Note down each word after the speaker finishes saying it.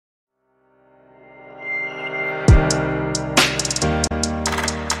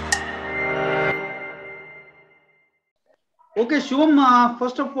Okay, Shubham,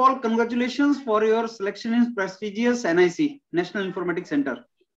 first of all, congratulations for your selection in prestigious NIC, National Informatics Center.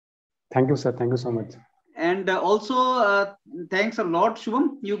 Thank you, sir. Thank you so much. And also, thanks a lot,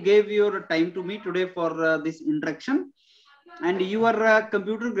 Shubham. You gave your time to me today for this interaction. And you are a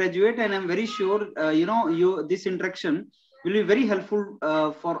computer graduate, and I'm very sure, this interaction will be very helpful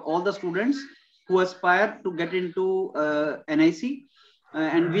for all the students who aspire to get into NIC.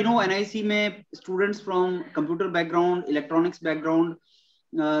 And we know NIC may students from computer background, electronics background,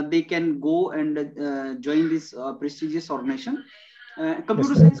 they can go and join this prestigious organization.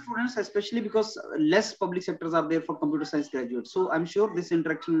 Computer science students, especially because less public sectors are there for computer science graduates. So I'm sure this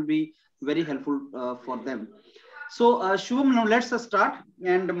interaction will be very helpful for them. So Shubham, now let's start.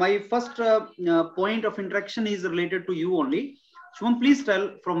 And my first point of interaction is related to you only. Shubham, please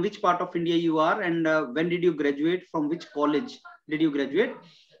tell from which part of India you are, and when did you graduate, from which college did you graduate,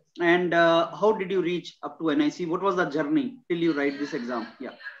 and how did you reach up to NIC? What was the journey till you write this exam?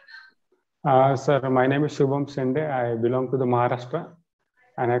 Yeah. Sir, my name is Shubham Shende. I belong to the Maharashtra,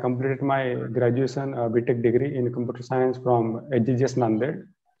 and I completed my graduation BTech degree in computer science from SGGS Nanded.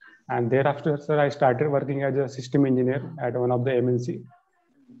 And thereafter, sir, I started working as a system engineer at one of the MNC.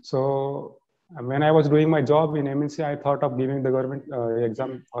 So when I was doing my job in MNC, I thought of giving the government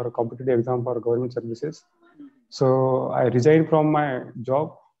exam or a competitive exam for government services. So I resigned from my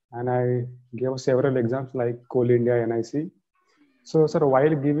job and I gave several exams like Coal India, NIC. So, sir, while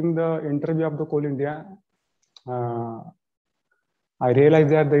giving the interview of the Coal India, I realized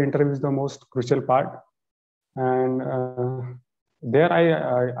that the interview is the most crucial part. And there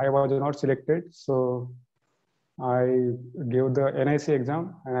I was not selected. So I gave the NIC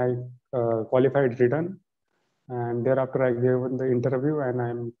exam and I qualified written. And thereafter I gave the interview and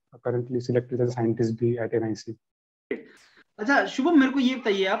I'm currently selected as a Scientist B at NIC. अच्छा शुभम, मेरे को ये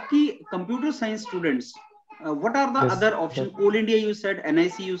बताइए आप कि computer science students, what are the other options? Coal India you said,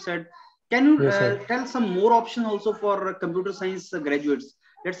 NIC you said. Can you tell some more options also for computer science graduates?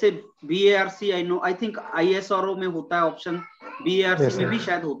 Let's say BARC, I think ISRO में होता है option, BARC में भी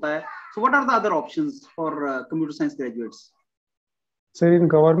शायद होता है. So what are the other options for computer science graduates? So in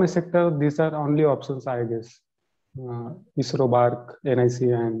government sector, these are only options, I guess. ISRO, BARC, NIC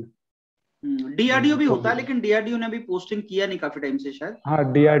and DRDO भी होता है, लेकिन DRDO ने अभी पोस्टिंग किया नहीं काफी टाइम से शायद.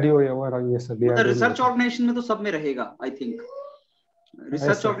 हाँ, DRDO yes sir. मतलब रिसर्च ऑर्गेनाइजेशन में तो सब में रहेगा, I think.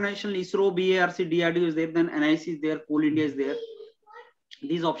 Research organization, ISRO, BARC, DRDO is there, then NIC is there, Coal India is there.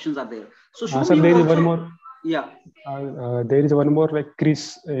 These options are there. So sir, there is one more. Yeah. There is one more like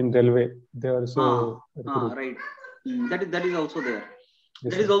Chris in railway. They also. Right. That is also there.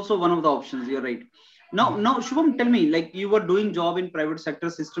 Yes, that is also one of the options. You're right. Now Shubham, tell me, like you were doing job in private sector,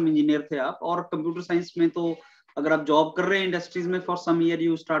 system engineer थे आप, और computer science में तो अगर आप job कर रहे हैं industries में for some year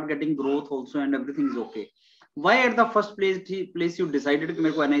you start getting growth also and everything is okay. Why at the first place you decided कि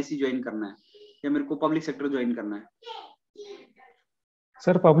मेरे को NIC join करना है या मेरे को public sector join करना है?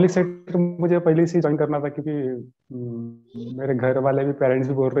 सर पब्लिक सेक्टर मुझे पहले से ज्वाइन करना था क्योंकि मेरे घर वाले भी पेरेंट्स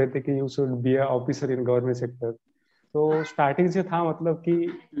भी बोल रहे थे कि you should be a officer in government sector. तो स्टार्टिंग से था मतलब कि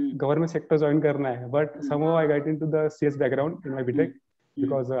गवर्नमेंट सेक्टर ज्वाइन करना है, but somehow I got into the CS background in my BTech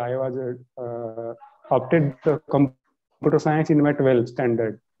because I was opted the computer science in my 12th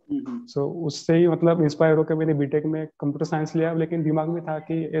standard. सो उससे ही मतलब inspire होकर मैंने बीटेक में कंप्यूटर साइंस लिया, लेकिन दिमाग में था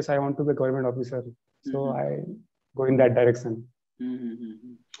कि yes I want to be government officer, so I go in that direction.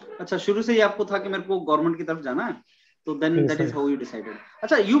 अच्छा, शुरू से ही आपको था कि मेरे को गवर्नमेंट की तरफ जाना है, तो then that is how you decided.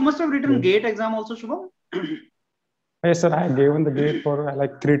 अच्छा, you must have written gate exam also, Shubham? Yes sir, I given the GATE for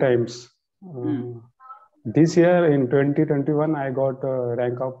like 3 times. This year in 2021 I got a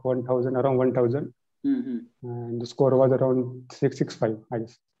rank of 1000, around 1000. And the score was around 665, I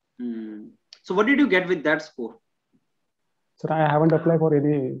guess. So what did you get with that score? Sir, I haven't applied for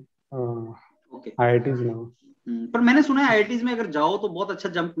any IITs now. पर मैंने सुना है IITs में अगर जाओ तो बहुत अच्छा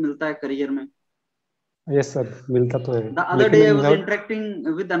जंप मिलता है करियर में. Yes sir, मिलता तो है. The other day I was interacting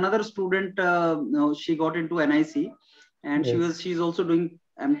with another student. She got into NIC and she's also doing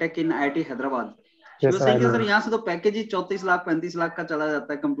MTech in IIT Hyderabad. She was saying sir यहाँ से तो पैकेज ही 34 लाख 35 लाख का चला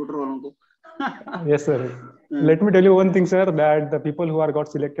जाता है कंप्यूटर वालों को. Yes sir. Let me tell you one thing sir, that the people who are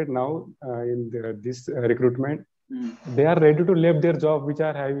got selected now in this recruitment, they are ready to leave their job which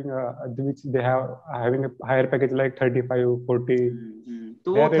are having which they have having a higher package like 35 40.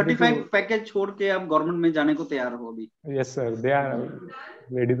 तो वो 35 package छोड़ के आप government में जाने को तैयार हो अभी? Yes sir, they are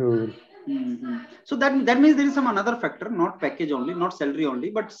ready to. So that means there is some another factor, not package only, not salary only,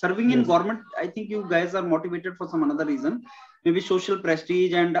 but serving in government. I think you guys are motivated for some another reason, maybe social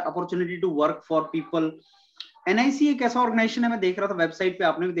prestige and opportunity to work for people. NIC एक ऐसा organisation है, मैं देख रहा था website पे,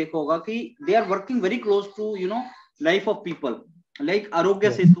 आपने भी देखा होगा कि they are working very close to life of people, like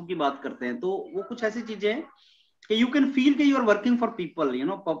Aarogya Setu की बात करते हैं, तो वो कुछ ऐसी चीजें हैं कि यू कैन फील कि you are working for people, you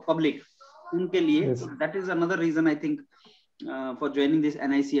know, public, उनके लिए. That is another reason I think for joining this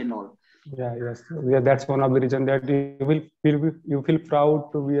NIC and all. Yeah, that's one of the reason that you feel proud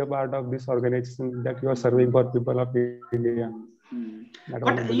to be a part of this organization, that you are serving for people of India.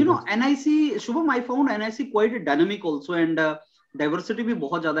 But you know, NIC, Shubham, I found NIC quite dynamic also, and diversity भी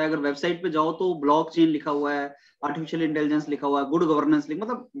बहुत ज्यादा है. अगर website पे जाओ तो blockchain लिखा हुआ है, आर्टिफिशियल इंटेलिजेंस लिखा हुआ है, गुड गवर्नेंस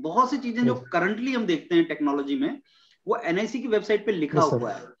मतलब बहुत सी चीजें जो करंटली हम देखते हैं टेक्नोलॉजी में, वो NIC की वेबसाइट पे लिखा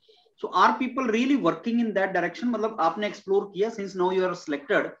हुआ है. So are people really working in that direction? मतलब आपने एक्सप्लोर किया, since now you are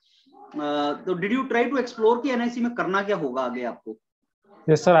selected, तो did you try to explore कि NIC में करना क्या होगा आगे आपको?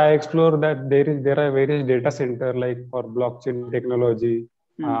 Yes sir, I explore that there are various data center like for blockchain technology,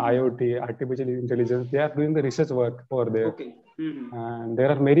 IoT, artificial intelligence. They are doing the research work over there. Okay. And there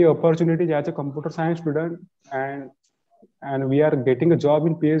are many opportunities as a computer science student, and we are getting a job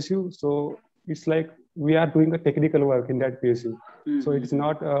in PSU. So it's like we are doing a technical work in that PSU. So it's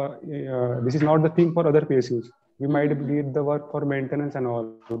not this is not the thing for other PSUs. We might need the work for maintenance and all,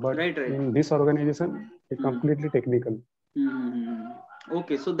 but in this organization it's completely technical.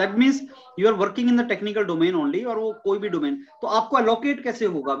 Okay, so that means you are working in the technical domain only, और वो कोई भी domain, तो आपको allocate कैसे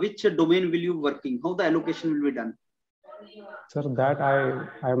होगा? Which domain will you working? How the allocation will be done? Sir, that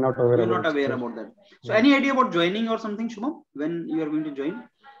I am not aware. You're not aware about that. So any idea about joining or something, Shubham, when you are going to join?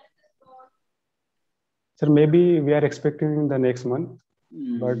 Sir, maybe we are expecting in the next month,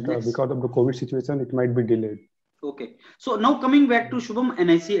 but because of the COVID situation, it might be delayed. Okay. So now coming back to Shubham,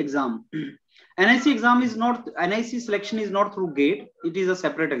 NIC exam. NIC exam is not, NIC selection is not through GATE. It is a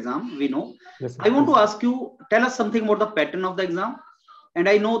separate exam, we know. Yes, I want to ask you, tell us something about the pattern of the exam. And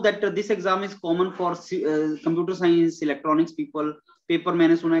I know that this exam is common for computer science, electronics people. Paper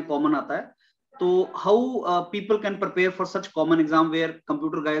मैंने सुना है common आता है. So how people can prepare for such common exam where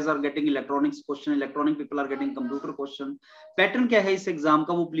computer guys are getting electronics question, electronic people are getting computer question. Pattern क्या है इस exam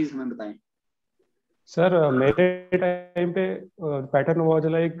का, वो please हमें बताएं. Sir, मेरे time पे pattern was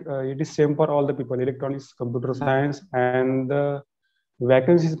like it is same for all the people, electronics, computer science, and the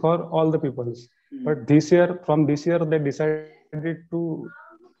vacancies for all the peoples. But from this year, they decided to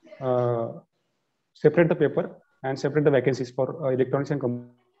separate the paper and separate the vacancies for electronics and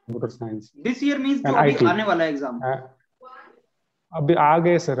computer science. This year means जो अभी आने वाला exam. अभी आ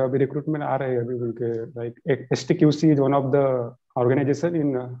गए sir, अभी recruitment आ रहे हैं अभी उनके, like STQC is one of the organization in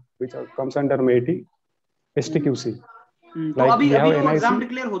which comes under METI. STQC. तो अभी एग्जाम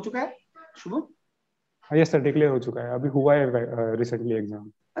डिक्लेयर हो चुका है शुभम? यस सर, डिक्लेयर हो चुका है, अभी हुआ है रिसेंटली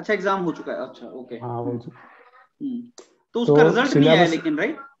एग्जाम. अच्छा, एग्जाम हो चुका है, अच्छा ओके. हाँ हो चुका. तो उसका रिजल्ट नहीं आया लेकिन,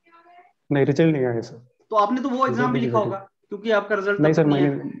 राइट? नहीं, रिजल्ट नहीं आया सर. तो आपने तो वो एग्जाम भी लिखा होगा क्योंकि आपका रिजल्ट नहीं सर, मैंने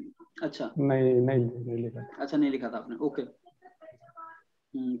अच्छा नहीं लिखा. अच्छा, नहीं लिखा था आपने, ओके.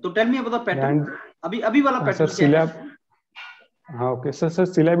 तो tell me about the pattern. अभी वाला पैटर्न क्या है? हाँ okay sir,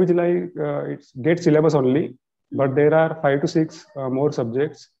 syllabus is like it's GATE syllabus only, but there are 5 to 6 more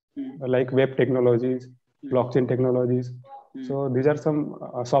subjects like web technologies, blockchain technologies. So these are some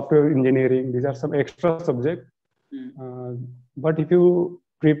software engineering. These are some extra subject. But if you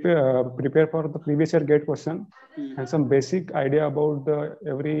prepare for the previous year GATE question and some basic idea about the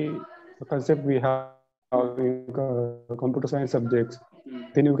every concept we have in computer science subjects,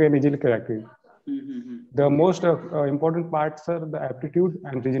 then you can easily crack it. The most important parts are the aptitude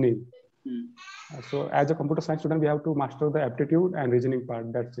and reasoning. So as a computer science student, we have to master the aptitude and reasoning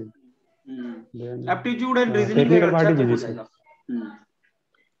part. That's it. Then, aptitude and reasoning का अच्छा हो जाएगा.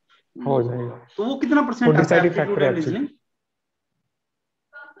 हो जाएगा. तो वो कितना percent आता है aptitude and reasoning?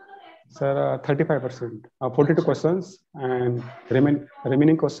 Sir, 35%. 42 questions, and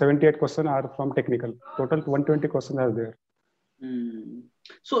remaining 78 questions are from technical. Total 120 questions are there.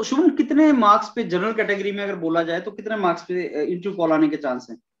 So Shubham, कितने मार्क्स पे जनरल कैटेगरी में अगर बोला जाए तो कितने मार्क्स पे इंटरव्यू कॉल आने के चांस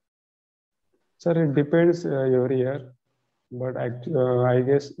हैं? Sir, it depends every year, but I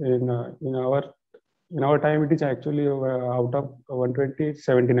guess in our time it is actually out of 120,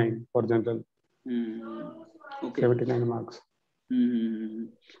 79 for general. Okay. 79 marks.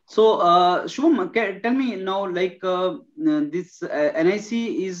 So Shubham, tell me now, like this NIC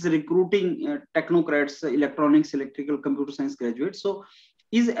is recruiting technocrats, electronics, electrical, computer science graduates. So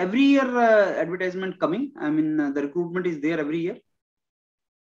is every year advertisement coming? I mean, the recruitment is there every year?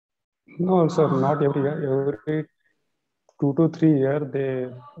 No, sir, not every year. Every 2 to 3 years they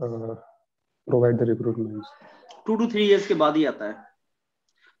provide the recruitments. 2 to 3 years के बाद ही आता है.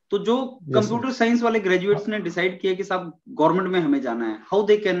 तो जो computer science वाले graduates ने decide किया कि साहब गवर्नमेंट में हमें जाना है, how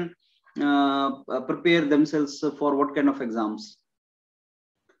they can prepare themselves for what kind of exams?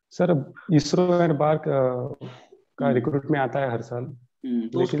 Sir, ISRO and bark का रिक्रूटमेंट आता है हर साल,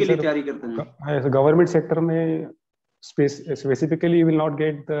 तो उसके लिए तैयारी करते हैं। गवर्नमेंट सेक्टर में specifically you will not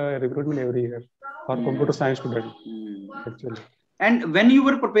get the recruitment every year for computer science student actually. And when you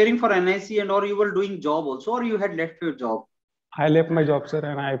were preparing for NIC and or you were doing job also, or you had left your job? I left my job, sir,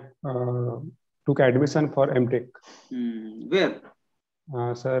 and I took admission for MTech. Where?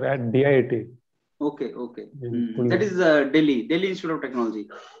 Sir, at DIIT. Okay. That is Delhi Institute of Technology.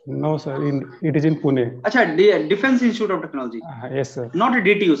 No, sir, it is in Pune. Acha, Defense Institute of Technology. Yes, sir. Not a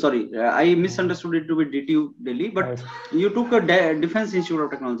DTU, sorry. I misunderstood it to be DTU Delhi, but yes. You took a Defense Institute of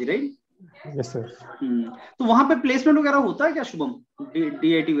Technology, right? Yes, sir. तो वहाँ पे placement वगैरह होता है क्या Shubham,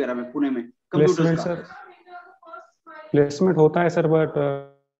 DIT वगैरह में पुणे में? प्लेसमेंट सर, प्लेसमेंट होता है सर, बट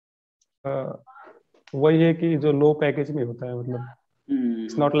वही है कि जो लो पैकेज में होता है, मतलब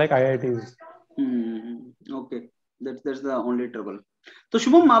it's not like IITs. Okay, that's the only trouble. तो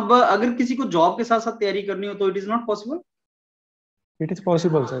शुभम, अब अगर किसी को जॉब के साथ साथ तैयारी करनी हो तो it is not possible? It is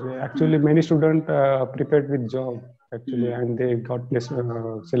possible, sir. Actually, many students prepared with job actually, and they got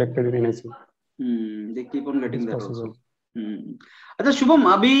selected in NIC. They keep on getting there also. अच्छा शुभम,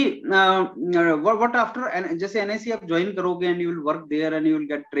 अभी what after, जैसे NIC आप ज्वाइन करोगे and you will work there and you will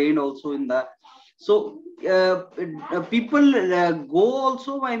get trained also in the, so people go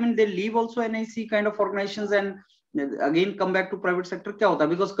also, I mean they leave also NIC kind of organizations and again come back to private sector. क्या होता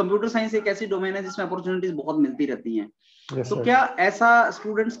है? Because computer science एक ऐसी domain है जिसमें opportunities बहुत मिलती रहती हैं. तो क्या ऐसा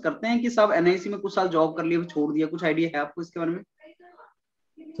स्टूडेंट्स करते हैं कि सब NIC में कुछ साल जॉब कर लिया, छोड़ दिया? कुछ आइडिया है आपको इसके बारे में?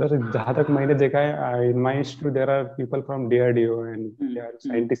 सर, जहाँ तक मैंने देखा है, in my institute there are people from DRDO and they are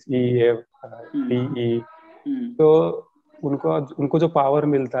scientists EE, PE. तो उनको जो पावर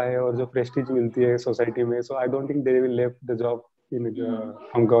मिलता है और जो प्रेस्टीज मिलती है सोसाइटी में, so I don't think they will leave the job in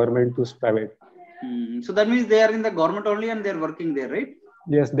from government to private. So that means they are in the government only and they are working there, right?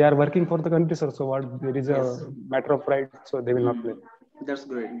 Yes, they are working for the country, sir. So what, there is a matter of pride, so they will not play. That's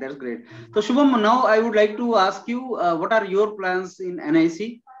great. That's great. So Shubham, now I would like to ask you, what are your plans in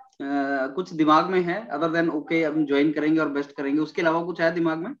NIC? कुछ दिमाग में है other than okay हम join करेंगे और best करेंगे, उसके अलावा कुछ है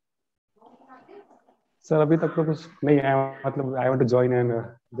दिमाग में? सर, अभी तक तो कुछ नहीं है, मतलब I want to join and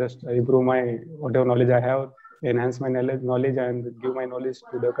just improve my whatever knowledge I have, enhance my knowledge and give my knowledge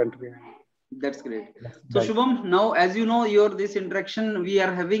to the country. That's great. So Shubham, now as you know, this interaction we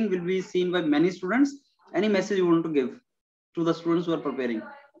are having will be seen by many students. Any message you want to give to the students who are preparing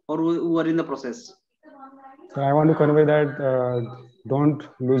or who are in the process? So I want to convey that don't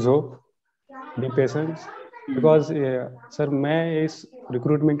lose hope, be patient, because sir, मैं इस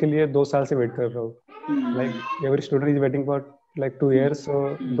recruitment के लिए 2 साल से wait कर रहा हूँ. Like every student is waiting for like 2 years,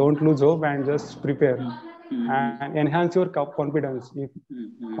 so don't lose hope and just prepare. And enhance your confidence.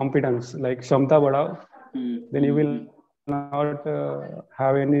 Competence, like क्षमता बढ़ाओ, then you will not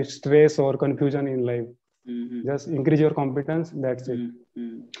have any stress or confusion in life. Just increase your competence, that's it.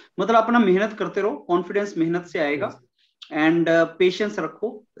 मतलब अपना मेहनत करते रहो, confidence मेहनत से आएगा, एंड पेशेंस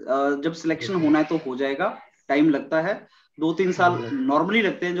रखो. जब सिलेक्शन होना है तो हो जाएगा, टाइम लगता है, 2-3 साल नॉर्मली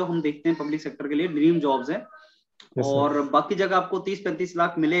लगते हैं जो हम देखते हैं पब्लिक सेक्टर के लिए. ड्रीम जॉब्स हैं. और बाकी जगह आपको 30-35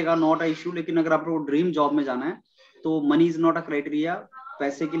 लाख मिलेगा, नॉट अ इशू. लेकिन अगर आपको ड्रीम जॉब में जाना है तो money is not a criteria,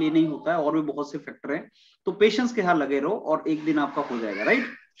 पैसे के लिए नहीं होता है, और भी बहुत से फैक्टर हैं. तो पेशेंस के साथ लगे रहो और एक दिन आपका हो जाएगा. Right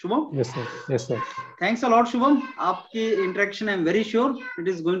Shubham? Yes sir. Thanks a lot Shubham. आपकी interaction I am very sure it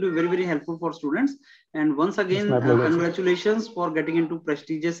is going to be very very helpful for students. And once again congratulations for getting into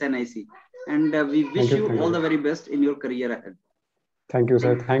prestigious NIC, and we wish you all the very best in your career ahead. Thank you, sir.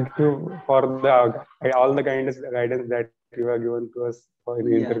 Thank you for all the guidance that you have given to us for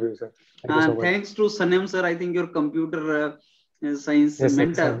the interview, sir. Thank you so much. Thanks to Sanem, sir. I think your computer science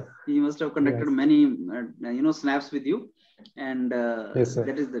mentor, he must have conducted many, snaps with you, and yes, sir.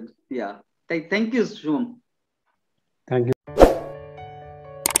 that is the Thank you, Shubham. Thank you.